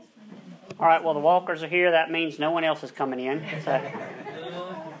All right, well, the walkers are here. That means no one else is coming in. So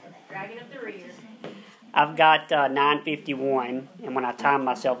Dragging up the rear. I've got 9:51, and when I timed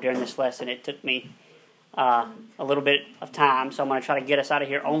myself during this lesson, it took me a little bit of time, so I'm going to try to get us out of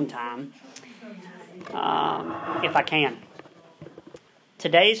here on time, if I can.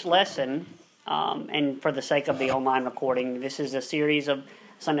 Today's lesson, and for the sake of the online recording, this is a series of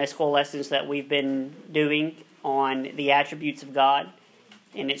Sunday school lessons that we've been doing on the attributes of God.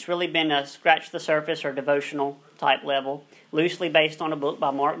 And it's really been a scratch the surface or devotional type level, loosely based on a book by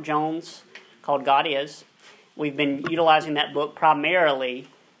Mark Jones called God Is. We've been utilizing that book primarily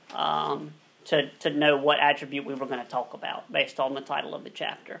to know what attribute we were going to talk about based on the title of the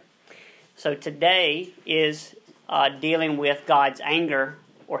chapter. So today is dealing with God's anger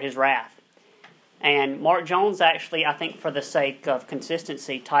or His wrath. And Mark Jones actually, I think for the sake of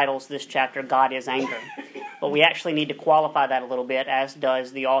consistency, titles this chapter God Is Anger. But we actually need to qualify that a little bit, as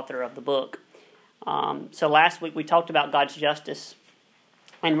does the author of the book. So last week we talked about God's justice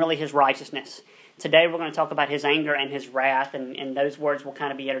and really His righteousness. Today we're going to talk about His anger and His wrath, and those words will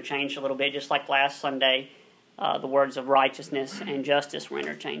kind of be interchanged a little bit, just like last Sunday, the words of righteousness and justice were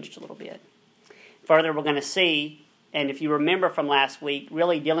interchanged a little bit. Further, we're going to see, and if you remember from last week,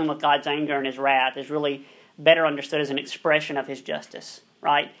 really dealing with God's anger and His wrath is really better understood as an expression of His justice,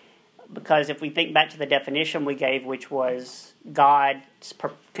 right? Because if we think back to the definition we gave, which was God's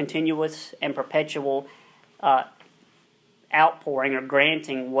continuous and perpetual outpouring or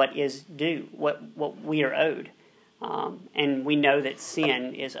granting what is due, what we are owed. And we know that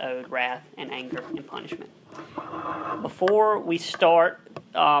sin is owed wrath and anger and punishment. Before we start,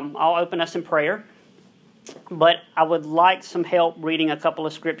 I'll open us in prayer. But I would like some help reading a couple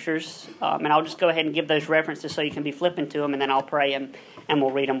of scriptures, and I'll just go ahead and give those references so you can be flipping to them, and then I'll pray and we'll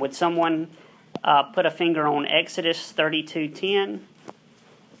read them. Would someone put a finger on Exodus 32:10,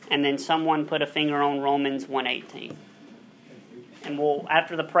 and then someone put a finger on Romans 1:18? And we'll,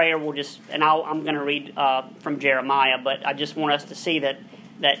 after the prayer, we'll just, and I'm going to read from Jeremiah, but I just want us to see that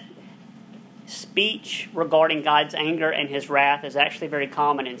speech regarding God's anger and His wrath is actually very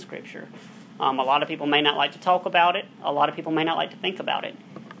common in Scripture. A lot of people may not like to talk about it. A lot of people may not like to think about it.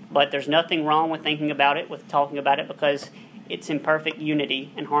 But there's nothing wrong with thinking about it, with talking about it, because it's in perfect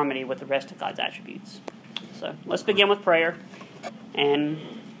unity and harmony with the rest of God's attributes. So let's begin with prayer, and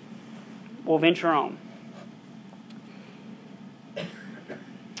we'll venture on.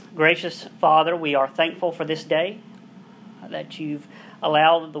 Gracious Father, we are thankful for this day, that You've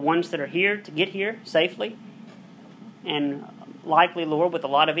allowed the ones that are here to get here safely, and likely, Lord, with a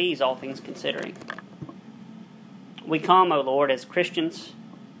lot of ease, all things considering. We come, O Lord, as Christians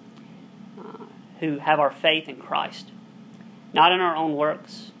who have our faith in Christ, not in our own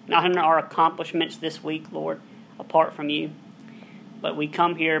works, not in our accomplishments this week, Lord, apart from You, but we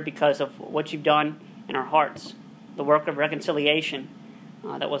come here because of what You've done in our hearts, the work of reconciliation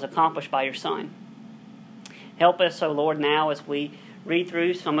that was accomplished by Your Son. Help us, O Lord, now as we read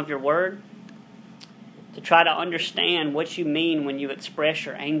through some of Your Word, to try to understand what You mean when You express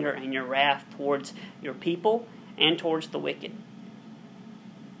Your anger and Your wrath towards Your people and towards the wicked.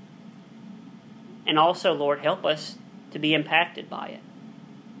 And also, Lord, help us to be impacted by it.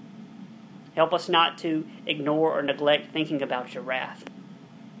 Help us not to ignore or neglect thinking about Your wrath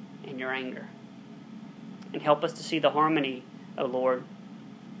and Your anger. And help us to see the harmony, O Lord,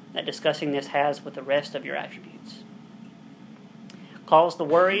 that discussing this has with the rest of Your attributes. Cause the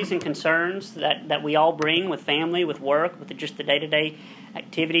worries and concerns that we all bring with family, with work, with just the day-to-day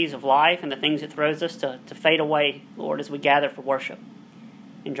activities of life and the things it throws us to fade away, Lord, as we gather for worship.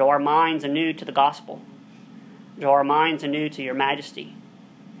 And draw our minds anew to the gospel. Draw our minds anew to Your majesty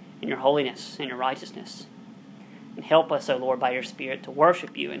and Your holiness and Your righteousness. And help us, O Lord, by Your Spirit to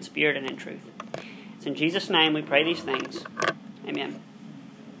worship You in spirit and in truth. It's in Jesus' name we pray these things. Amen.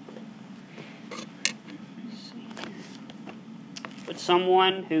 Would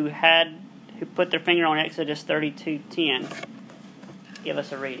someone who put their finger on Exodus 32:10 give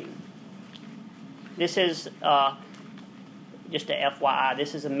us a reading? This is just a FYI.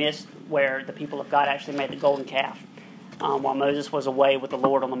 This is a myth where the people of God actually made the golden calf while Moses was away with the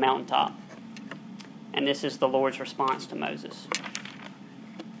Lord on the mountaintop. And this is the Lord's response to Moses.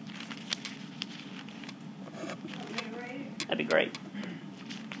 That'd be great.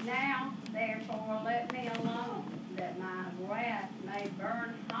 Now, therefore, let me alone, that my wrath may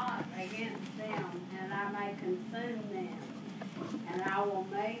burn hot against them, and I may consume them, and I will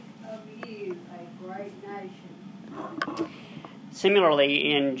make of you a great nation.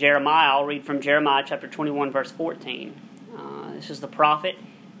 Similarly, in Jeremiah, I'll read from Jeremiah chapter 21, verse 14. This is the prophet,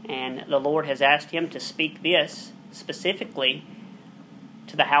 and the Lord has asked him to speak this specifically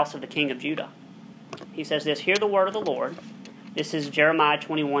to the house of the king of Judah. He says this, hear the word of the Lord. This is Jeremiah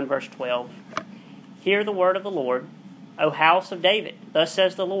 21, verse 12. Hear the word of the Lord, O house of David. Thus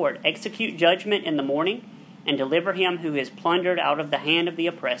says the Lord, execute judgment in the morning, and deliver him who is plundered out of the hand of the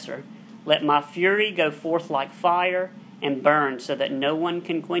oppressor. Let my fury go forth like fire, and burn so that no one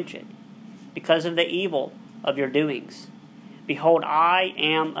can quench it, because of the evil of your doings. Behold, I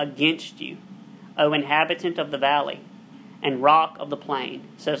am against you, O inhabitant of the valley, and rock of the plain,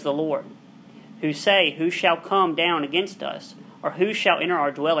 says the Lord, who say, who shall come down against us, or who shall enter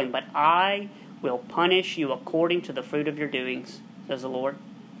our dwelling? But I will punish you according to the fruit of your doings, says the Lord.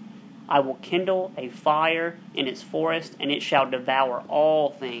 I will kindle a fire in its forest, and it shall devour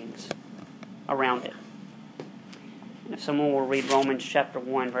all things around it. And if someone will read Romans chapter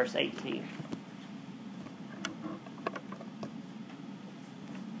 1, verse 18.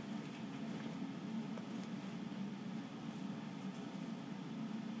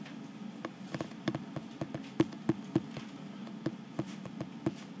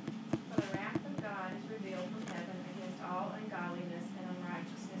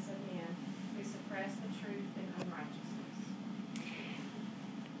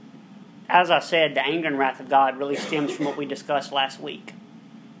 As I said, the anger and wrath of God really stems from what we discussed last week.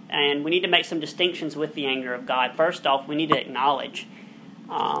 And we need to make some distinctions with the anger of God. First off, we need to acknowledge,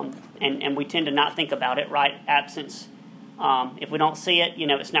 and we tend to not think about it, right? Absence. If we don't see it,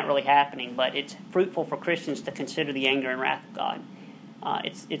 it's not really happening. But it's fruitful for Christians to consider the anger and wrath of God.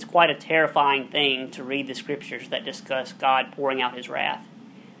 It's quite a terrifying thing to read the scriptures that discuss God pouring out his wrath.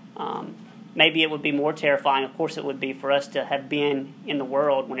 Maybe it would be more terrifying, of course it would be, for us to have been in the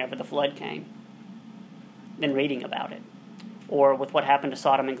world whenever the flood came than reading about it, or with what happened to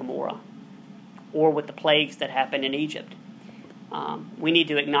Sodom and Gomorrah, or with the plagues that happened in Egypt. We need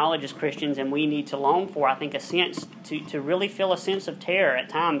to acknowledge as Christians, and we need to long for, I think, a sense to really feel a sense of terror at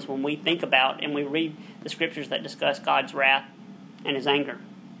times when we think about and we read the scriptures that discuss God's wrath and his anger.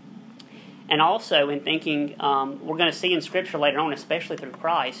 And also in thinking, we're going to see in Scripture later on, especially through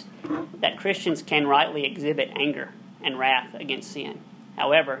Christ, that Christians can rightly exhibit anger and wrath against sin.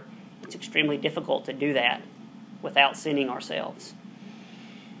 However, it's extremely difficult to do that without sinning ourselves.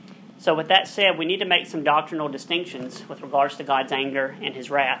 So with that said, we need to make some doctrinal distinctions with regards to God's anger and his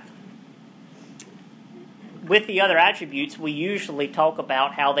wrath. With the other attributes, we usually talk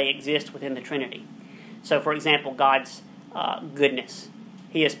about how they exist within the Trinity. So for example, God's goodness.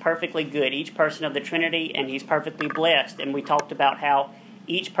 He is perfectly good, each person of the Trinity, and he's perfectly blessed. And we talked about how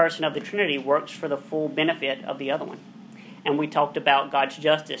each person of the Trinity works for the full benefit of the other one. And we talked about God's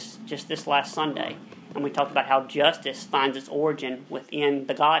justice just this last Sunday. And we talked about how justice finds its origin within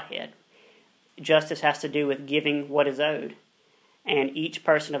the Godhead. Justice has to do with giving what is owed. And each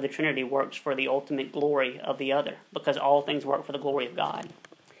person of the Trinity works for the ultimate glory of the other, because all things work for the glory of God.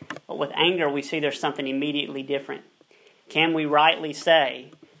 But with anger, we see there's something immediately different. Can we rightly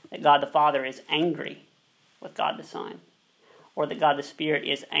say that God the Father is angry with God the Son? Or that God the Spirit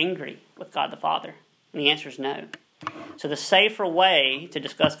is angry with God the Father? And the answer is no. So the safer way to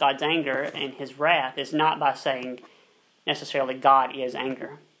discuss God's anger and his wrath is not by saying necessarily God is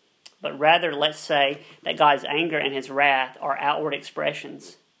anger. But rather, let's say that God's anger and his wrath are outward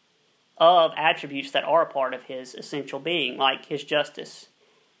expressions of attributes that are a part of his essential being, like his justice,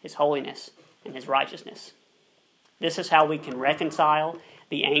 his holiness, and his righteousness. This is how we can reconcile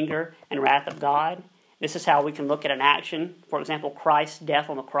the anger and wrath of God. This is how we can look at an action, for example, Christ's death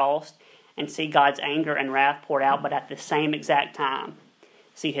on the cross, and see God's anger and wrath poured out, but at the same exact time,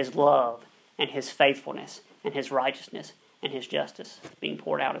 see his love and his faithfulness and his righteousness and his justice being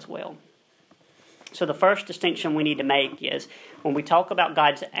poured out as well. So the first distinction we need to make is when we talk about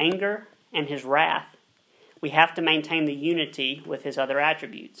God's anger and his wrath, we have to maintain the unity with his other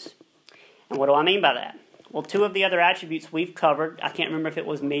attributes. And what do I mean by that? Well, two of the other attributes we've covered, I can't remember if it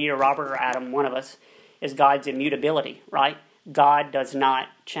was me or Robert or Adam, one of us, is God's immutability, right? God does not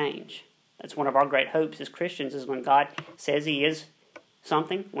change. That's one of our great hopes as Christians, is when God says he is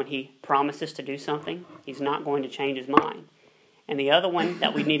something, when he promises to do something, he's not going to change his mind. And the other one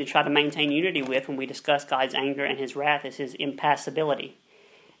that we need to try to maintain unity with when we discuss God's anger and his wrath is his impassibility.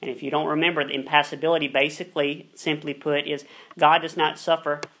 And if you don't remember, the impassibility basically, simply put, is God does not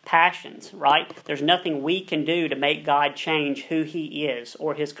suffer passions, right? There's nothing we can do to make God change who he is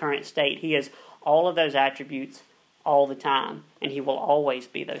or his current state. He is all of those attributes all the time, and he will always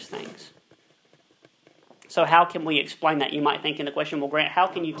be those things. So how can we explain that? You might think in the question, well, Grant, how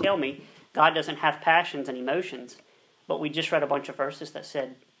can you tell me God doesn't have passions and emotions? But we just read a bunch of verses that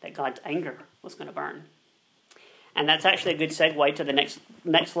said that God's anger was going to burn. And that's actually a good segue to the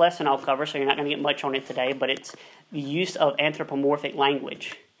next lesson I'll cover, so you're not going to get much on it today, but it's the use of anthropomorphic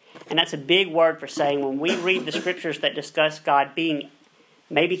language. And that's a big word for saying when we read the scriptures that discuss God being,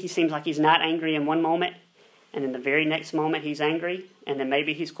 maybe he seems like he's not angry in one moment, and in the very next moment he's angry, and then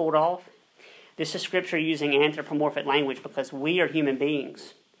maybe he's cooled off. This is scripture using anthropomorphic language because we are human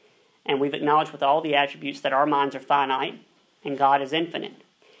beings, and we've acknowledged with all the attributes that our minds are finite, and God is infinite.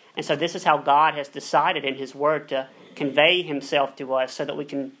 And so this is how God has decided in his word to convey himself to us so that we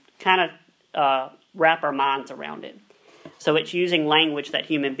can kind of wrap our minds around it. So it's using language that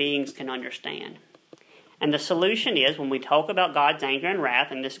human beings can understand. And the solution is, when we talk about God's anger and wrath,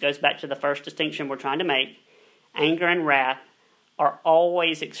 and this goes back to the first distinction we're trying to make, anger and wrath are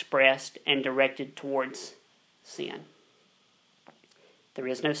always expressed and directed towards sin. There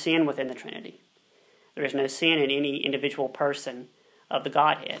is no sin within the Trinity. There is no sin in any individual person of the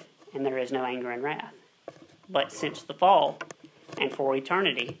Godhead, and there is no anger and wrath. But since the fall, and for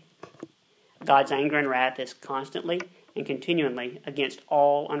eternity, God's anger and wrath is constantly and continually against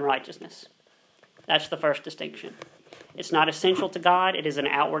all unrighteousness. That's the first distinction. It's not essential to God. It is an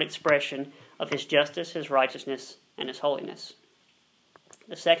outward expression of his justice, his righteousness, and his holiness.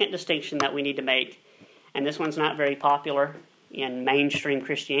 The second distinction that we need to make, and this one's not very popular in mainstream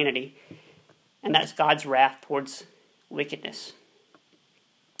Christianity, and that's God's wrath towards wickedness.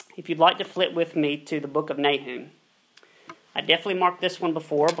 If you'd like to flip with me to the book of Nahum, I definitely marked this one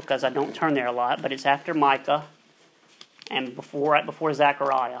before because I don't turn there a lot, but it's after Micah and right before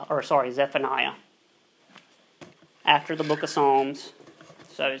Zephaniah. After the book of Psalms,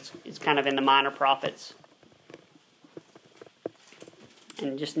 so it's kind of in the minor prophets.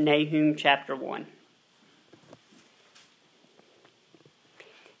 And just Nahum chapter 1.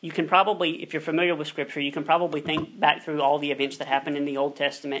 You can probably, if you're familiar with Scripture, you can probably think back through all the events that happened in the Old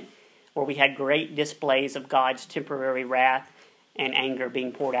Testament where we had great displays of God's temporary wrath and anger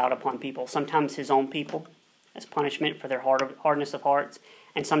being poured out upon people. Sometimes his own people as punishment for their hardness of hearts,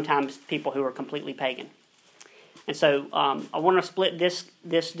 and sometimes people who are completely pagan. And so I want to split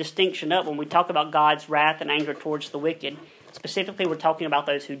this distinction up. When we talk about God's wrath and anger towards the wicked, specifically we're talking about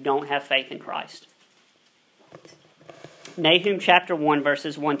those who don't have faith in Christ. Nahum chapter 1,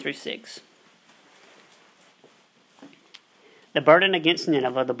 verses 1 through 6. The burden against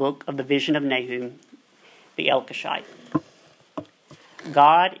Nineveh, the book of the vision of Nahum, the Elkoshite.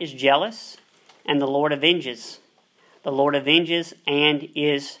 God is jealous, and the Lord avenges. The Lord avenges and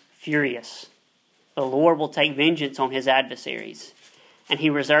is furious. The Lord will take vengeance on his adversaries, and he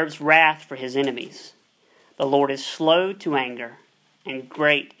reserves wrath for his enemies. The Lord is slow to anger and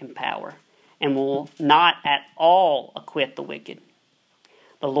great in power, and will not at all acquit the wicked.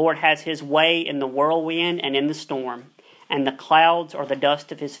 The Lord has his way in the whirlwind and in the storm, and the clouds are the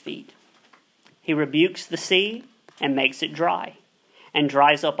dust of his feet. He rebukes the sea and makes it dry, and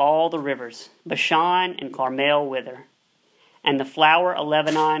dries up all the rivers. Bashan and Carmel wither, and the flower of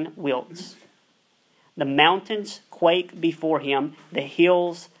Lebanon wilts. The mountains quake before him, the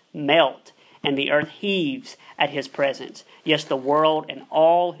hills melt, and the earth heaves at his presence. Yes, the world and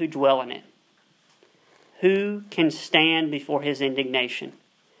all who dwell in it. Who can stand before his indignation?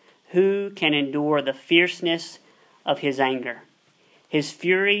 Who can endure the fierceness of his anger? His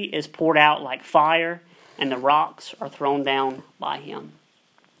fury is poured out like fire, and the rocks are thrown down by him.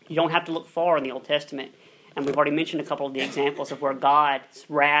 You don't have to look far in the Old Testament, and we've already mentioned a couple of the examples of where God's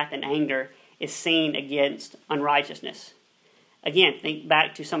wrath and anger is seen against unrighteousness. Again, think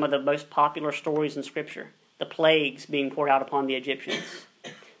back to some of the most popular stories in Scripture. The plagues being poured out upon the Egyptians.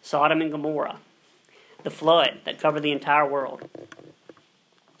 Sodom and Gomorrah. The flood that covered the entire world.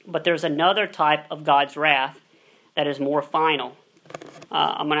 But there's another type of God's wrath that is more final.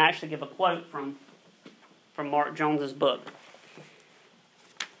 I'm going to actually give a quote from Mark Jones's book.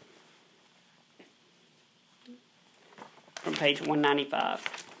 From page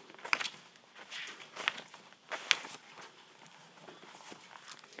 195.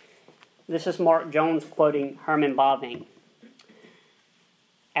 This is Mark Jones quoting Herman Bavinck.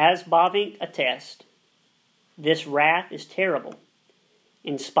 As Bavinck attests, this wrath is terrible,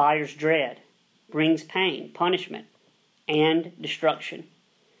 inspires dread, brings pain, punishment, and destruction.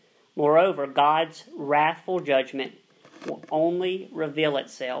 Moreover, God's wrathful judgment will only reveal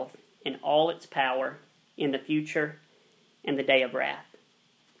itself in all its power in the future in the day of wrath.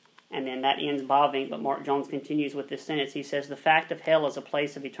 And then that ends Bavinck, but Mark Jones continues with this sentence. He says, the fact of hell as a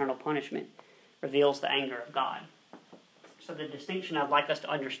place of eternal punishment reveals the anger of God. So the distinction I'd like us to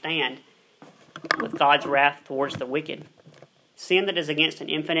understand with God's wrath towards the wicked, sin that is against an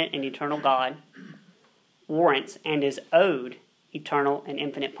infinite and eternal God warrants and is owed eternal and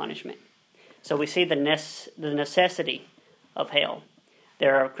infinite punishment. So we see the necessity of hell.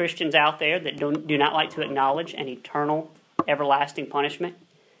 There are Christians out there that do not like to acknowledge an eternal, everlasting punishment.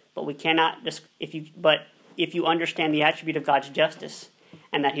 But we cannot. If you understand the attribute of God's justice,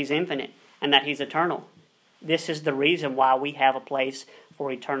 and that He's infinite, and that He's eternal, this is the reason why we have a place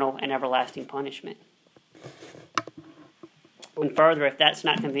for eternal and everlasting punishment. And further, if that's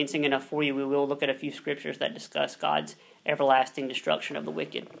not convincing enough for you, we will look at a few scriptures that discuss God's everlasting destruction of the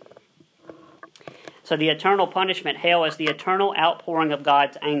wicked. So the eternal punishment, hell, is the eternal outpouring of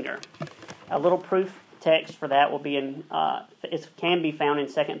God's anger. A little proof text for that will be it can be found in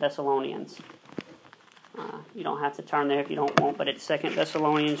 2 Thessalonians. You don't have to turn there if you don't want, but it's 2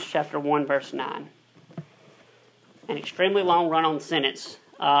 Thessalonians chapter 1, verse 9. An extremely long run-on sentence,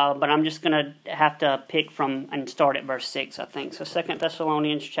 but I'm just going to have to pick from and start at verse 6, I think. So 2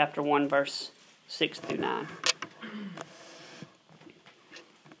 Thessalonians chapter 1, verse 6 through 9.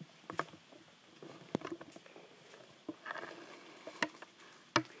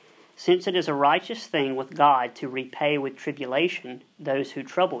 Since it is a righteous thing with God to repay with tribulation those who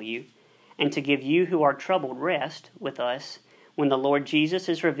trouble you, and to give you who are troubled rest with us, when the Lord Jesus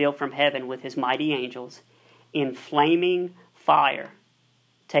is revealed from heaven with His mighty angels, in flaming fire,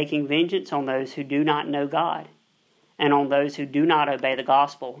 taking vengeance on those who do not know God, and on those who do not obey the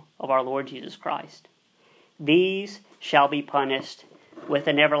gospel of our Lord Jesus Christ. These shall be punished with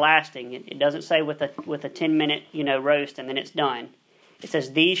an everlasting. It doesn't say with a 10-minute roast and then it's done. It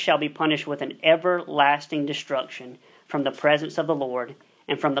says, these shall be punished with an everlasting destruction from the presence of the Lord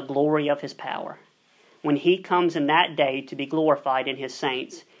and from the glory of His power, when He comes in that day to be glorified in His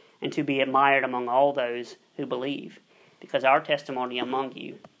saints and to be admired among all those who believe, because our testimony among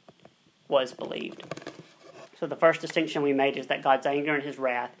you was believed. So the first distinction we made is that God's anger and His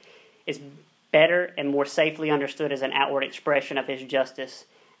wrath is better and more safely understood as an outward expression of His justice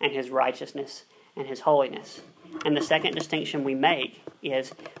and His righteousness and His holiness. And the second distinction we make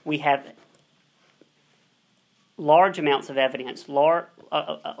is we have large amounts of evidence,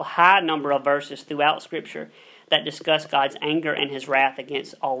 a high number of verses throughout Scripture that discuss God's anger and His wrath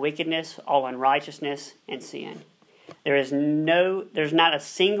against all wickedness, all unrighteousness, and sin. There's not a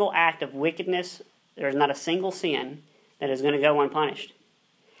single act of wickedness, there's not a single sin that is going to go unpunished.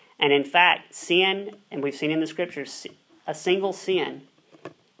 And in fact, sin, and we've seen in the Scriptures, a single sin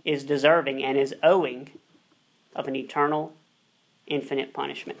is deserving and is owing of an eternal, infinite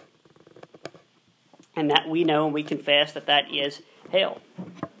punishment. And that we know and we confess that is hell.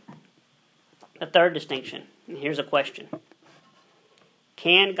 The third distinction, and here's a question.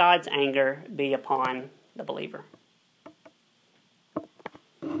 Can God's anger be upon the believer?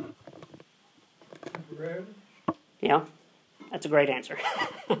 Yeah, that's a great answer.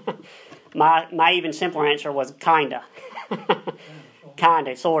 My even simpler answer was kinda.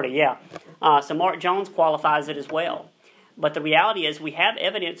 Kinda, sorta, yeah. So Mark Jones qualifies it as well. But the reality is we have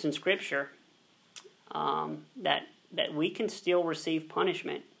evidence in Scripture that we can still receive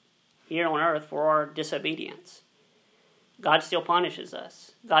punishment here on earth for our disobedience. God still punishes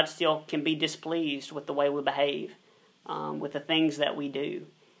us. God still can be displeased with the way we behave, with the things that we do.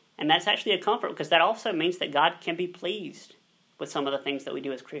 And that's actually a comfort, because that also means that God can be pleased with some of the things that we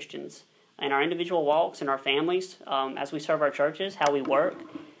do as Christians. In our individual walks, in our families, as we serve our churches, how we work,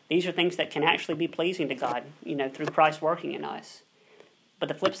 these are things that can actually be pleasing to God, through Christ working in us. But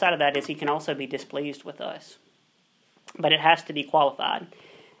the flip side of that is He can also be displeased with us. But it has to be qualified.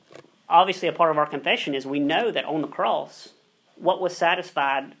 Obviously, a part of our confession is we know that on the cross, what was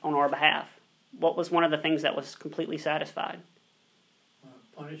satisfied on our behalf? What was one of the things that was completely satisfied?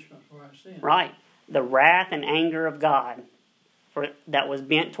 Punishment for our sin. Right. The wrath and anger of God that was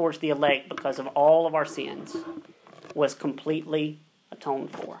bent towards the elect because of all of our sins was completely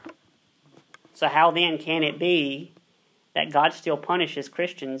atoned for. So how then can it be that God still punishes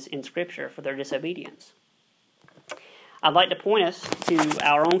Christians in Scripture for their disobedience? I'd like to point us to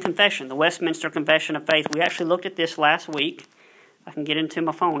our own confession, the Westminster Confession of Faith. We actually looked at this last week. I can get into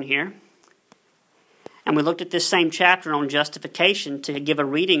my phone here. And we looked at this same chapter on justification to give a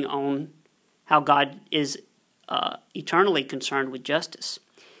reading on how God is eternally concerned with justice.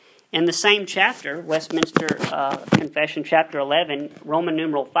 In the same chapter, Westminster Confession, chapter 11, Roman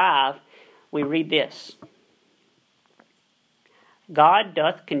numeral 5, we read this. God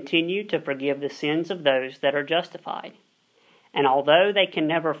doth continue to forgive the sins of those that are justified. And although they can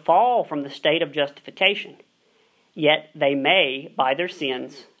never fall from the state of justification, yet they may, by their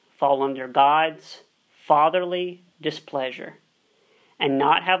sins, fall under God's fatherly displeasure, and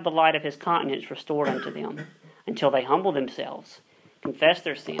not have the light of His countenance restored unto them, until they humble themselves, confess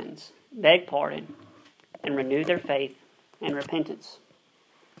their sins, beg pardon, and renew their faith and repentance.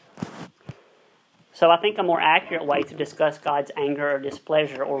 So I think a more accurate way to discuss God's anger or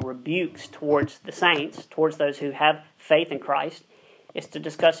displeasure or rebukes towards the saints, towards those who have faith in Christ, is to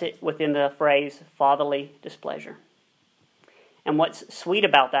discuss it within the phrase fatherly displeasure. And what's sweet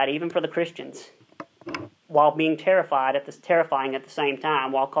about that, even for the Christians, while being terrifying at the same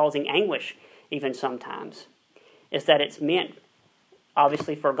time, while causing anguish even sometimes, is that it's meant,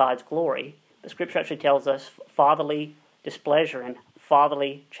 obviously, for God's glory. The Scripture actually tells us fatherly displeasure and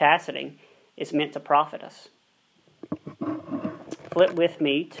fatherly chastening is meant to profit us. Flip with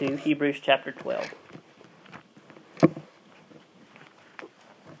me to Hebrews chapter 12.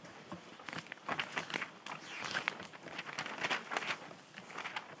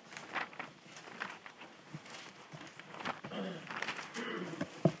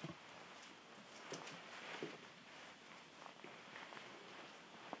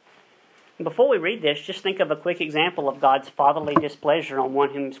 Before we read this, just think of a quick example of God's fatherly displeasure on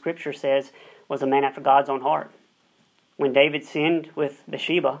one whom Scripture says was a man after God's own heart. When David sinned with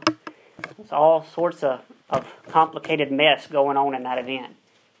Bathsheba, there's all sorts of complicated mess going on in that event.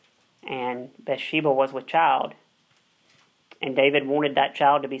 And Bathsheba was with child. And David wanted that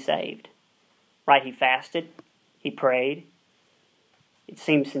child to be saved. Right? He fasted. He prayed. It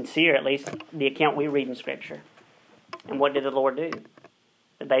seems sincere, at least the account we read in Scripture. And what did the Lord do?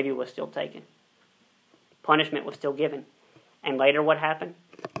 The baby was still taken. Punishment was still given. And later what happened?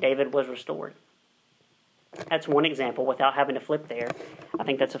 David was restored. That's one example without having to flip there. I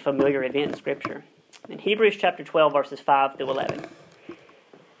think that's a familiar event in Scripture. In Hebrews chapter 12, verses 5 through 11.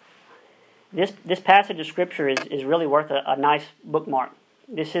 This passage of Scripture is really worth a nice bookmark.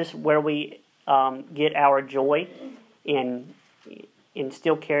 This is where we get our joy in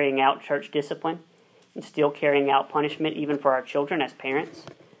still carrying out church discipline, and still carrying out punishment even for our children as parents.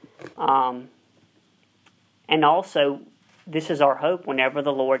 And also, this is our hope whenever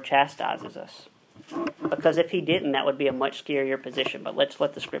the Lord chastises us. Because if He didn't, that would be a much scarier position. But let's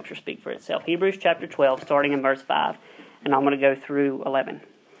let the Scripture speak for itself. Hebrews chapter 12, starting in verse 5, and I'm going to go through 11.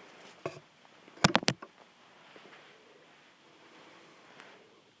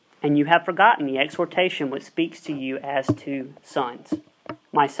 And you have forgotten the exhortation which speaks to you as to sons.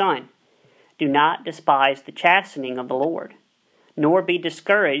 My son, do not despise the chastening of the Lord, nor be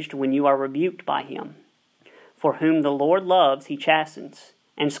discouraged when you are rebuked by Him. For whom the Lord loves, He chastens,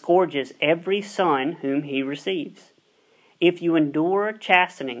 and scourges every son whom He receives. If you endure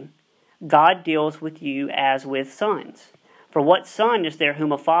chastening, God deals with you as with sons. For what son is there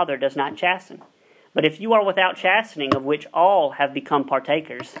whom a father does not chasten? But if you are without chastening, of which all have become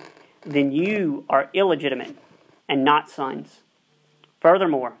partakers, then you are illegitimate and not sons.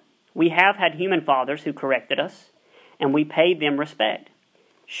 Furthermore, we have had human fathers who corrected us, and we paid them respect.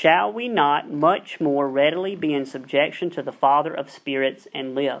 Shall we not much more readily be in subjection to the Father of spirits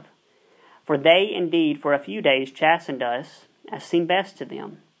and live? For they indeed for a few days chastened us, as seemed best to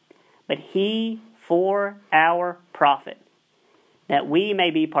them. But He for our profit, that we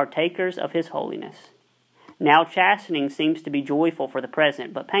may be partakers of His holiness. Now chastening seems to be joyful for the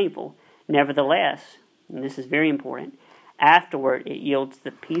present, but painful. Nevertheless, and this is very important, afterward it yields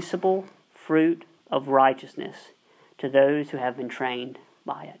the peaceable fruit of righteousness to those who have been trained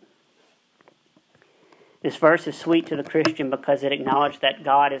by it. This verse is sweet to the Christian because it acknowledges that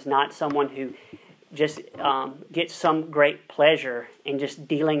God is not someone who just gets some great pleasure in just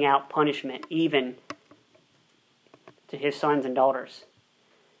dealing out punishment even to His sons and daughters.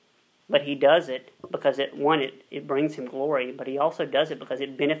 But He does it because it brings Him glory, but He also does it because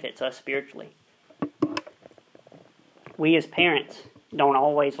it benefits us spiritually. We as parents don't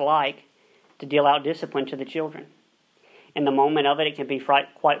always like to deal out discipline to the children. In the moment of it, it can be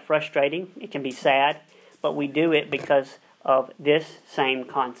quite frustrating. It can be sad. But we do it because of this same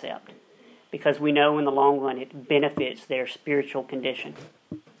concept. Because we know in the long run it benefits their spiritual condition.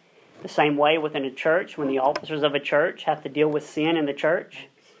 The same way within a church, when the officers of a church have to deal with sin in the church,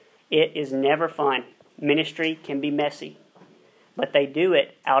 it is never fun. Ministry can be messy. But they do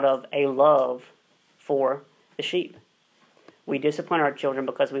it out of a love for the sheep. We discipline our children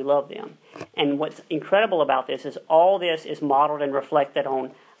because we love them. And what's incredible about this is all this is modeled and reflected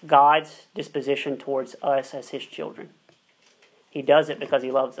on God's disposition towards us as His children. He does it because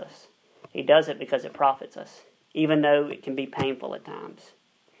He loves us. He does it because it profits us, even though it can be painful at times.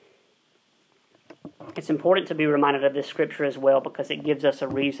 It's important to be reminded of this Scripture as well because it gives us a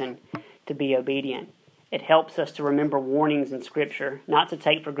reason to be obedient. It helps us to remember warnings in Scripture, not to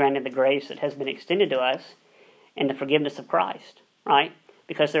take for granted the grace that has been extended to us, and the forgiveness of Christ, right?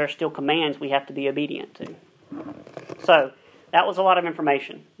 Because there are still commands we have to be obedient to. So, that was a lot of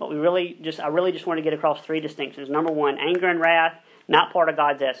information, but I really just want to get across three distinctions. Number one, anger and wrath, not part of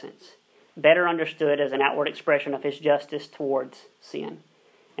God's essence. better understood as an outward expression of his justice towards sin.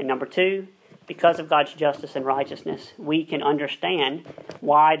 And number two, because of God's justice and righteousness, we can understand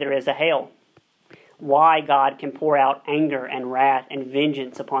why there is a hell. Why God can pour out anger and wrath and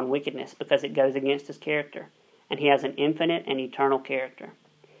vengeance upon wickedness, because it goes against his character. And he has an infinite and eternal character.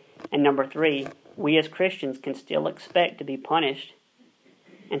 And number three, we as Christians can still expect to be punished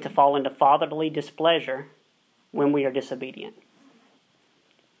and to fall into fatherly displeasure when we are disobedient.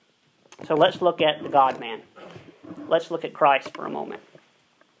 So let's look at the God-man. Let's look at Christ for a moment.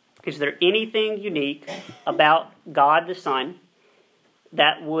 Is there anything unique about God the Son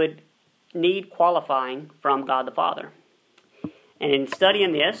that would need qualifying from God the Father? And in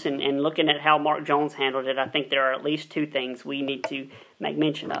studying this and looking at how Mark Jones handled it, I think there are at least two things we need to make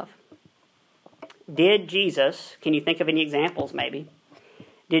mention of. Did Jesus, can you think of any examples maybe?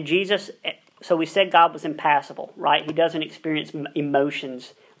 Did Jesus, so we said God was impassible, right? He doesn't experience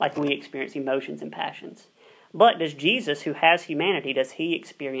emotions like we experience emotions and passions. But does Jesus, who has humanity, does he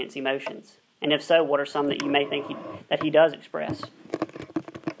experience emotions? And if so, what are some that you may think that he does express? Well,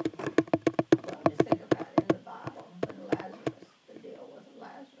 just think about it in the Bible, when Lazarus, the deal with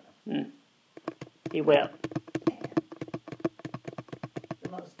Lazarus. He wept. The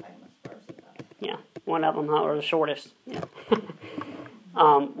most famous verse about it. Yeah, one of them, or the shortest. Yeah.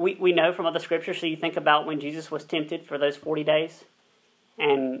 We know from other scriptures, so you think about when Jesus was tempted for those 40 days,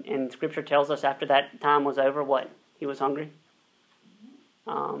 and Scripture tells us after that time was over, what? He was hungry.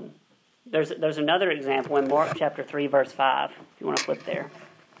 There's another example in Mark chapter 3, verse 5, if you want to flip there.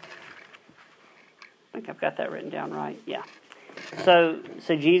 I think I've got that written down right. Yeah. So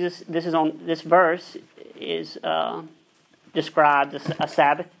Jesus, this verse is describes a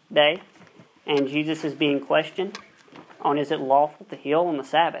Sabbath day, and Jesus is being questioned on is it lawful to heal on the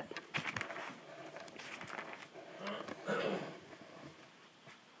Sabbath.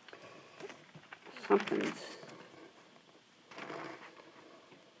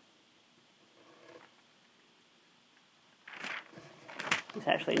 It's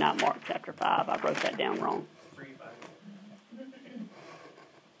actually not Mark chapter 5. I wrote that down wrong.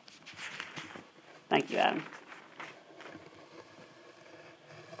 Thank you, Adam.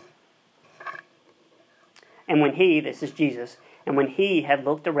 And when he, this is Jesus, and when he had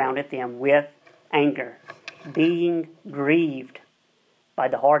looked around at them with anger, being grieved by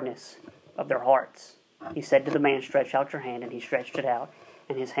the hardness of their hearts, he said to the man, stretch out your hand, and he stretched it out,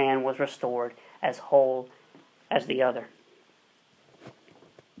 and his hand was restored as whole as the other.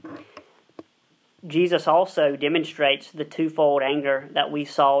 Jesus also demonstrates the twofold anger that we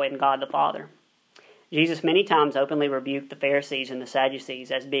saw in God the Father. Jesus many times openly rebuked the Pharisees and the Sadducees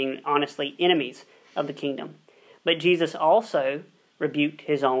as being honestly enemies of the kingdom. But Jesus also rebuked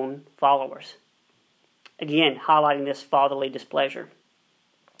his own followers. Again, highlighting this fatherly displeasure.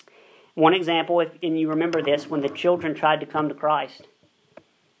 One example, and you remember this, when the children tried to come to Christ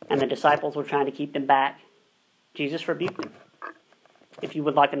and the disciples were trying to keep them back, Jesus rebuked them. If you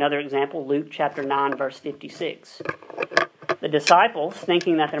would like another example, Luke chapter 9, verse 56. The disciples,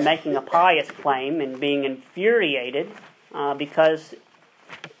 thinking that they're making a pious claim and being infuriated because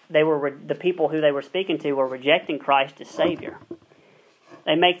the people who they were speaking to were rejecting Christ as Savior,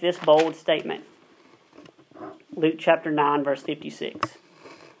 they make this bold statement. Luke chapter 9, verse 56.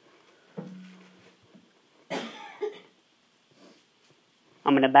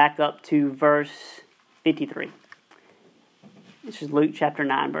 I'm going to back up to verse 53. This is Luke chapter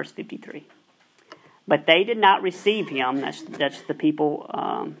 9, verse 53. But they did not receive him, that's the people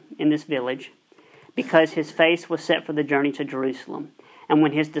in this village, because his face was set for the journey to Jerusalem. And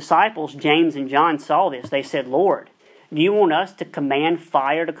when his disciples, James and John, saw this, they said, Lord, do you want us to command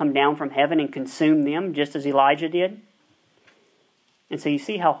fire to come down from heaven and consume them, just as Elijah did? And so you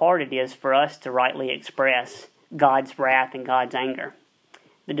see how hard it is for us to rightly express God's wrath and God's anger.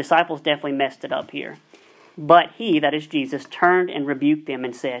 The disciples definitely messed it up here. But he, that is Jesus, turned and rebuked them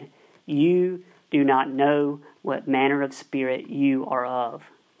and said, you do not know what manner of spirit you are of.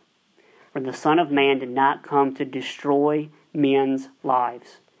 For the Son of Man did not come to destroy men's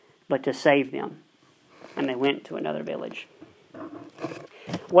lives, but to save them. And they went to another village.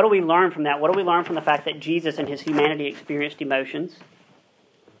 What do we learn from that? What do we learn from the fact that Jesus in his humanity experienced emotions?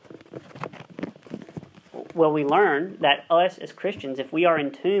 Well, we learn that us as Christians, if we are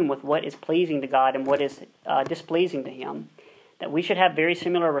in tune with what is pleasing to God and what is displeasing to him, that we should have very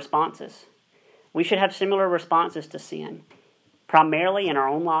similar responses. We should have similar responses to sin, primarily in our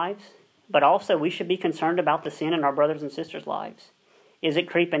own lives, but also we should be concerned about the sin in our brothers and sisters' lives. Is it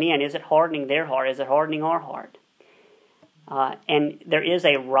creeping in? Is it hardening their heart? Is it hardening our heart? And there is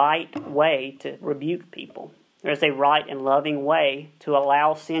a right way to rebuke people. There is a right and loving way to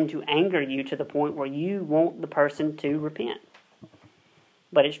allow sin to anger you to the point where you want the person to repent.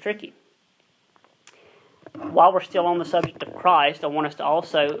 But it's tricky. While we're still on the subject of Christ, I want us to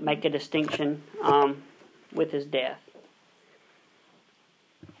also make a distinction with his death.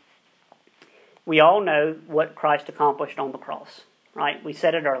 We all know what Christ accomplished on the cross, right? We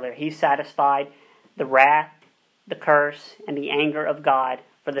said it earlier. He satisfied the wrath, the curse, and the anger of God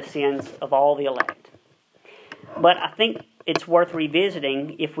for the sins of all the elect. But I think it's worth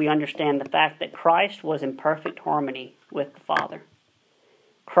revisiting if we understand the fact that Christ was in perfect harmony with the Father.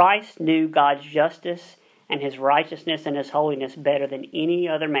 Christ knew God's justice and his righteousness and his holiness better than any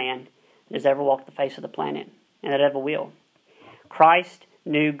other man that has ever walked the face of the planet and that ever will. Christ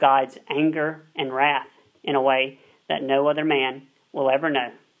knew God's anger and wrath in a way that no other man will ever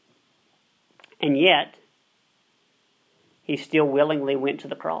know. And yet, he still willingly went to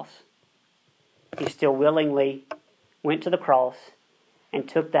the cross. He still willingly went to the cross and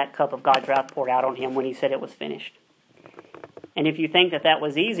took that cup of God's wrath poured out on him when he said it was finished. And if you think that that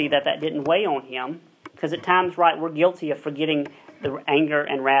was easy, that didn't weigh on him, because at times, right, we're guilty of forgetting the anger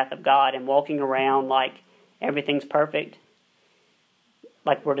and wrath of God and walking around like everything's perfect,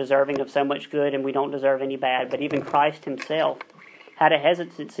 like we're deserving of so much good and we don't deserve any bad. But even Christ himself had a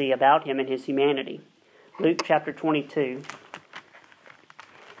hesitancy about him and his humanity. Luke chapter 22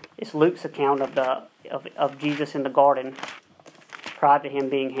 is Luke's account of Jesus in the garden prior to him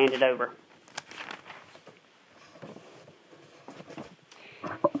being handed over.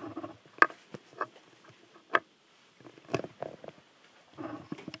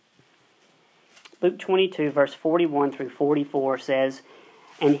 Luke 22, verse 41 through 44 says,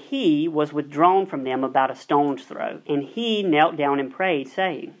 "And he was withdrawn from them about a stone's throw, and he knelt down and prayed,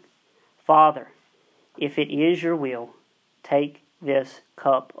 saying, Father, if it is your will, take this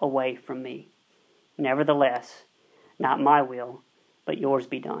cup away from me. Nevertheless, not my will, but yours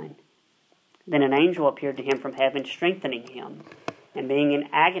be done. Then an angel appeared to him from heaven, strengthening him, and being in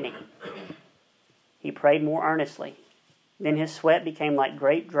agony, he prayed more earnestly. Then his sweat became like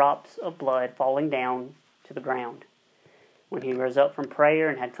great drops of blood falling down to the ground. When he rose up from prayer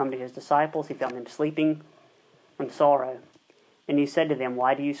and had come to his disciples, he found them sleeping from sorrow. Then he said to them,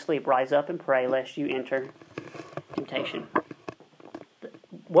 Why do you sleep? Rise up and pray, lest you enter temptation."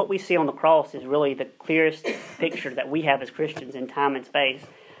 What we see on the cross is really the clearest picture that we have as Christians in time and space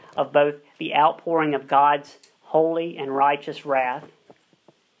of both the outpouring of God's holy and righteous wrath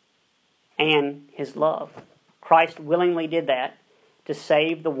and his love. Christ willingly did that to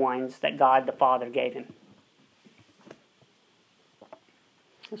save the ones that God the Father gave him.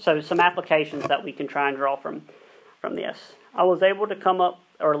 So some applications that we can try and draw from this. I was able to come up,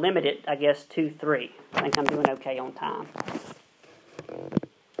 or limit it, I guess, to 3. I think I'm doing okay on time.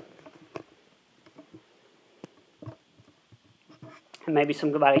 And maybe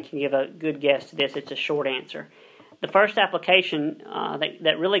somebody can give a good guess to this. It's a short answer. The first application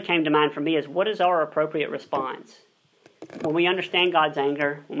that really came to mind for me is, what is our appropriate response? When we understand God's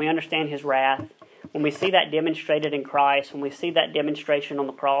anger, when we understand his wrath, when we see that demonstrated in Christ, when we see that demonstration on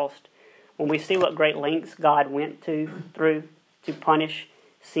the cross, when we see what great lengths God went through to punish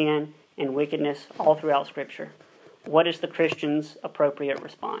sin and wickedness all throughout Scripture, what is the Christian's appropriate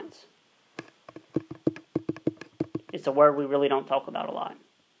response? It's a word we really don't talk about a lot.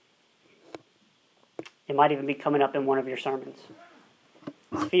 It might even be coming up in one of your sermons.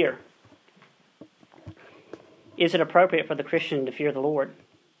 It's fear. Is it appropriate for the Christian to fear the Lord?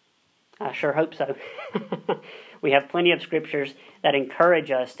 I sure hope so. We have plenty of scriptures that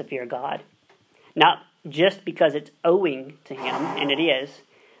encourage us to fear God. Not just because it's owing to him, and it is,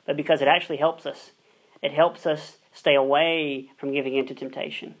 but because it actually helps us. It helps us stay away from giving in to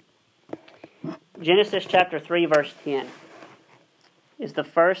temptation. Genesis chapter 3, verse 10 is the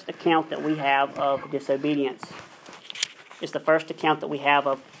first account that we have of disobedience. It's the first account that we have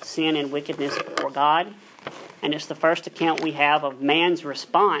of sin and wickedness before God. And it's the first account we have of man's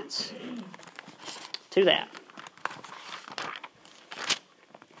response to that.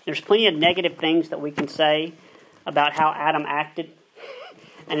 There's plenty of negative things that we can say about how Adam acted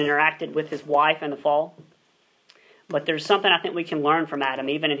and interacted with his wife in the fall. But there's something I think we can learn from Adam,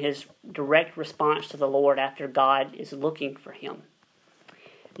 even in his direct response to the Lord after God is looking for him.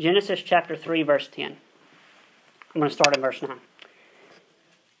 Genesis chapter 3, verse 10. I'm going to start in verse 9.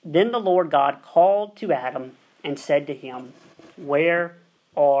 Then the Lord God called to Adam and said to him, Where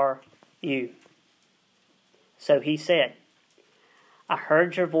are you? So he said, I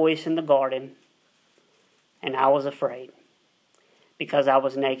heard your voice in the garden, and I was afraid, because I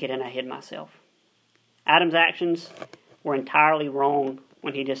was naked and I hid myself. Adam's actions were entirely wrong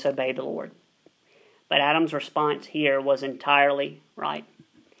when he disobeyed the Lord. But Adam's response here was entirely right.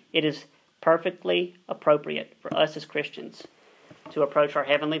 It is perfectly appropriate for us as Christians to approach our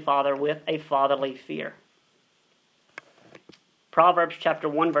Heavenly Father with a fatherly fear. Proverbs chapter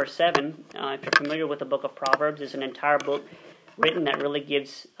 1, verse 7, if you're familiar with the book of Proverbs, is an entire book written that really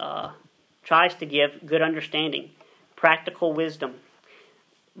tries to give good understanding, practical wisdom.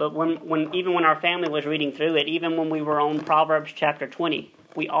 But even when our family was reading through it, even when we were on Proverbs chapter 20,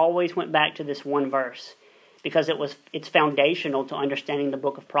 we always went back to this one verse because it's foundational to understanding the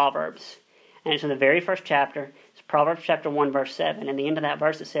book of Proverbs. And it's in the very first chapter. It's Proverbs chapter 1, verse 7. And the end of that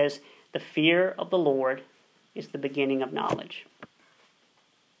verse, it says, "The fear of the Lord is the beginning of knowledge."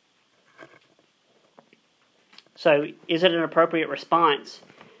 So is it an appropriate response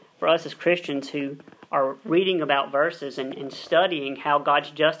for us as Christians who are reading about verses and studying how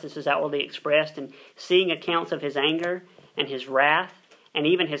God's justice is outwardly expressed and seeing accounts of His anger and His wrath and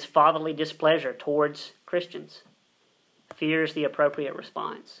even His fatherly displeasure towards Christians? Fear is the appropriate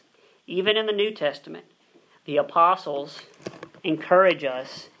response. Even in the New Testament, the apostles encourage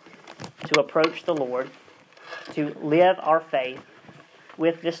us to approach the Lord, to live our faith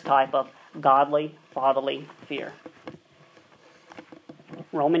with this type of godly, fatherly fear.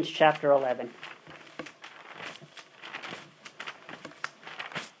 Romans chapter 11.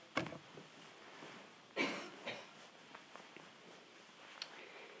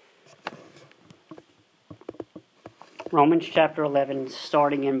 Romans chapter 11,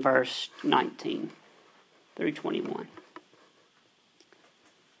 starting in verse 19 through 21.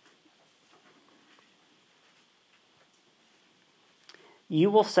 You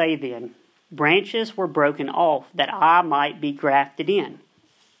will say then, branches were broken off that I might be grafted in.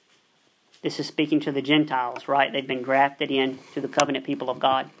 This is speaking to the Gentiles, right? They've been grafted in to the covenant people of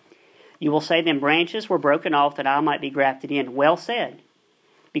God. You will say then, branches were broken off that I might be grafted in. Well said.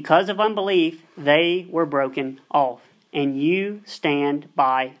 Because of unbelief, they were broken off, and you stand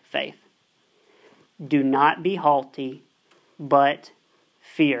by faith. Do not be haughty, but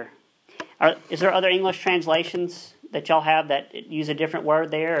fear. Is there other English translations that y'all have that use a different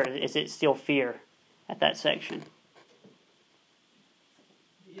word there, or is it still fear at that section?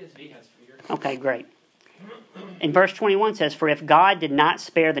 ESV has fear. Okay, great. In verse 21 says, "For if God did not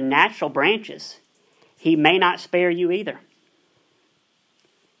spare the natural branches, He may not spare you either.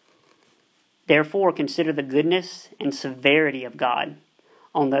 Therefore, consider the goodness and severity of God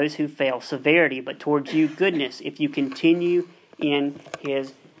on those who fail. Severity, but towards you goodness, if you continue in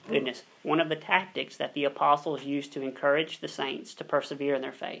His goodness." One of the tactics that the apostles used to encourage the saints to persevere in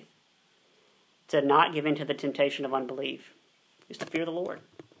their faith, to not give in to the temptation of unbelief, is to fear the Lord.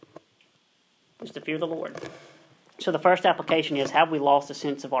 Is to fear the Lord. So the first application is, have we lost a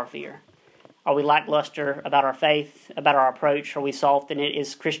sense of our fear? Are we lackluster about our faith, about our approach? Are we soft in it?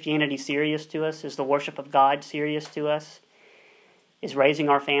 Is Christianity serious to us? Is the worship of God serious to us? Is raising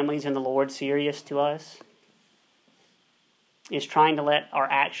our families in the Lord serious to us? Is trying to let our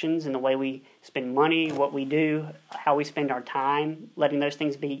actions and the way we spend money, what we do, how we spend our time, letting those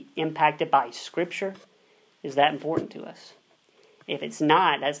things be impacted by Scripture, is that important to us? If it's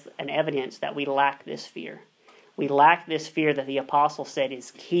not, that's an evidence that we lack this fear. We lack this fear that the apostle said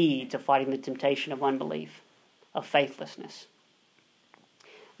is key to fighting the temptation of unbelief, of faithlessness.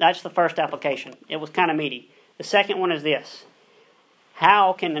 That's the first application. It was kind of meaty. The second one is this.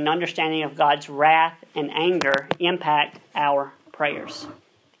 How can an understanding of God's wrath and anger impact our prayers?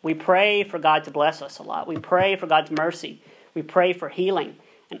 We pray for God to bless us a lot. We pray for God's mercy. We pray for healing.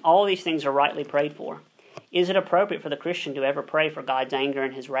 And all these things are rightly prayed for. Is it appropriate for the Christian to ever pray for God's anger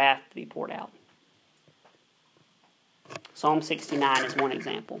and His wrath to be poured out? Psalm 69 is one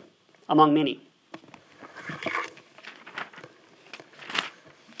example, among many.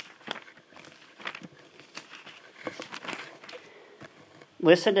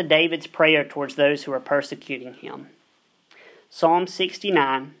 Listen to David's prayer towards those who are persecuting him. Psalm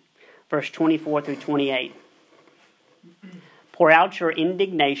 69, verse 24 through 28. Pour out your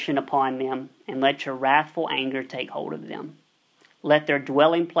indignation upon them, and let your wrathful anger take hold of them. Let their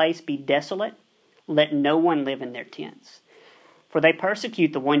dwelling place be desolate. Let no one live in their tents. For they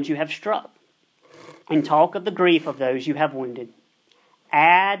persecute the ones you have struck, and talk of the grief of those you have wounded.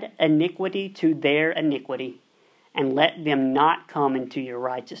 Add iniquity to their iniquity, and let them not come into your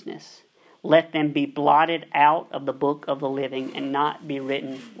righteousness. Let them be blotted out of the book of the living and not be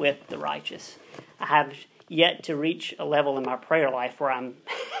written with the righteous. I have yet to reach a level in my prayer life where I'm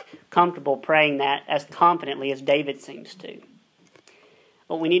comfortable praying that as confidently as David seems to.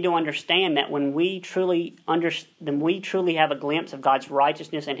 But we need to understand that when we truly have a glimpse of God's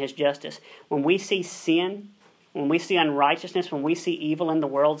righteousness and His justice, when we see sin when we see unrighteousness, when we see evil in the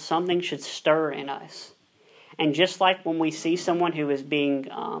world, something should stir in us. And just like when we see someone who is being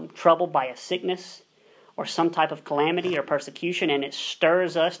troubled by a sickness or some type of calamity or persecution, and it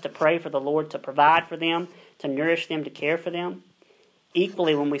stirs us to pray for the Lord to provide for them, to nourish them, to care for them,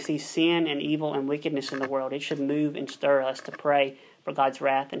 equally when we see sin and evil and wickedness in the world, it should move and stir us to pray for God's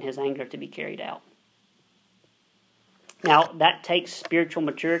wrath and His anger to be carried out. Now, that takes spiritual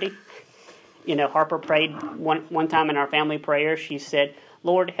maturity. You know, Harper prayed one time in our family prayer. She said,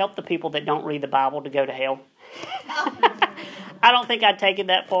 Lord, help the people that don't read the Bible to go to hell. I don't think I'd take it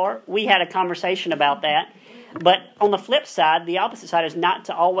that far. We had a conversation about that. But on the flip side, the opposite side is not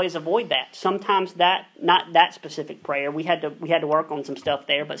to always avoid that. Sometimes not that specific prayer. We had to work on some stuff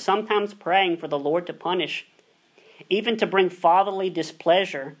there. But sometimes praying for the Lord to punish, even to bring fatherly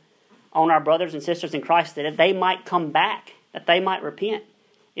displeasure on our brothers and sisters in Christ, that they might come back, that they might repent,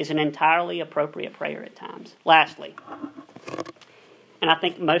 is an entirely appropriate prayer at times. Lastly, and I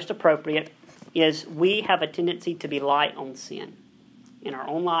think most appropriate, is we have a tendency to be light on sin in our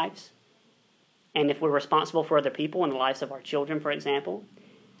own lives. And if we're responsible for other people in the lives of our children, for example,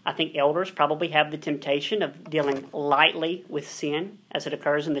 I think elders probably have the temptation of dealing lightly with sin as it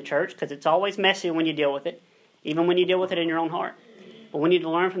occurs in the church, because it's always messy when you deal with it, even when you deal with it in your own heart. But we need to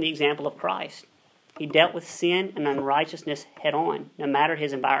learn from the example of Christ. He dealt with sin and unrighteousness head on, no matter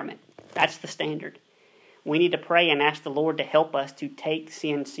his environment. That's the standard. We need to pray and ask the Lord to help us to take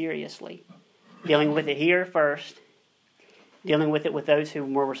sin seriously, dealing with it here first, dealing with it with those who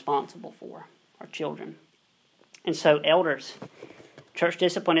we're responsible for, our children. And so, elders, church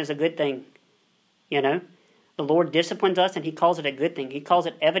discipline is a good thing. You know, the Lord disciplines us and He calls it a good thing. He calls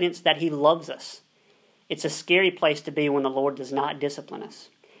it evidence that He loves us. It's a scary place to be when the Lord does not discipline us.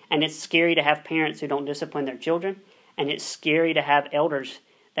 And it's scary to have parents who don't discipline their children. And it's scary to have elders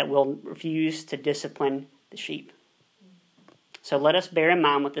that will refuse to discipline the sheep. So let us bear in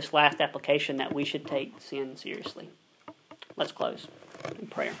mind with this last application that we should take sin seriously. Let's close in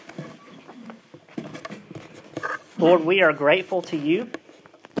prayer. Lord, we are grateful to You,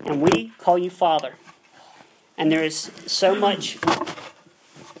 and we call You Father. And there is so much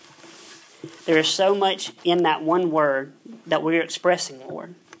in that one word that we're expressing,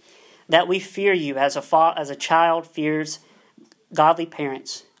 Lord. That we fear You as a child fears godly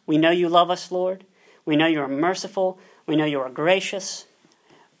parents. We know You love us, Lord. We know You are merciful. We know You are gracious.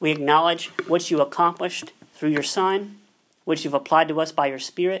 We acknowledge what You accomplished through Your Son, which You've applied to us by Your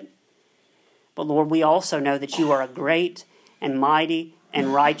Spirit. But Lord, we also know that You are a great and mighty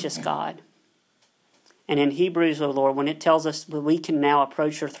and righteous God. And in Hebrews, O Lord, when it tells us that we can now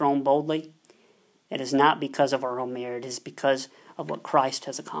approach Your throne boldly, it is not because of our own merit. It is because of what Christ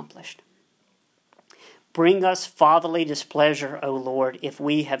has accomplished. Bring us fatherly displeasure, O Lord, if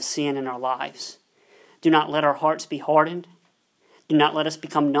we have sin in our lives. Do not let our hearts be hardened. Do not let us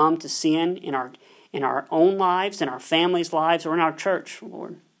become numb to sin in our own lives, in our families' lives, or in our church,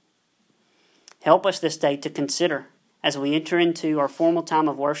 Lord. Help us this day to consider, as we enter into our formal time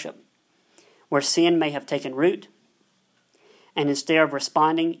of worship, where sin may have taken root, and instead of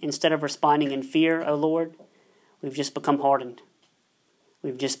responding in fear, O Lord, we've just become hardened.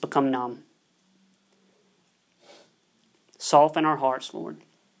 We've just become numb. Soften our hearts, Lord.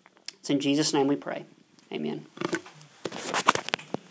 It's in Jesus' name we pray. Amen.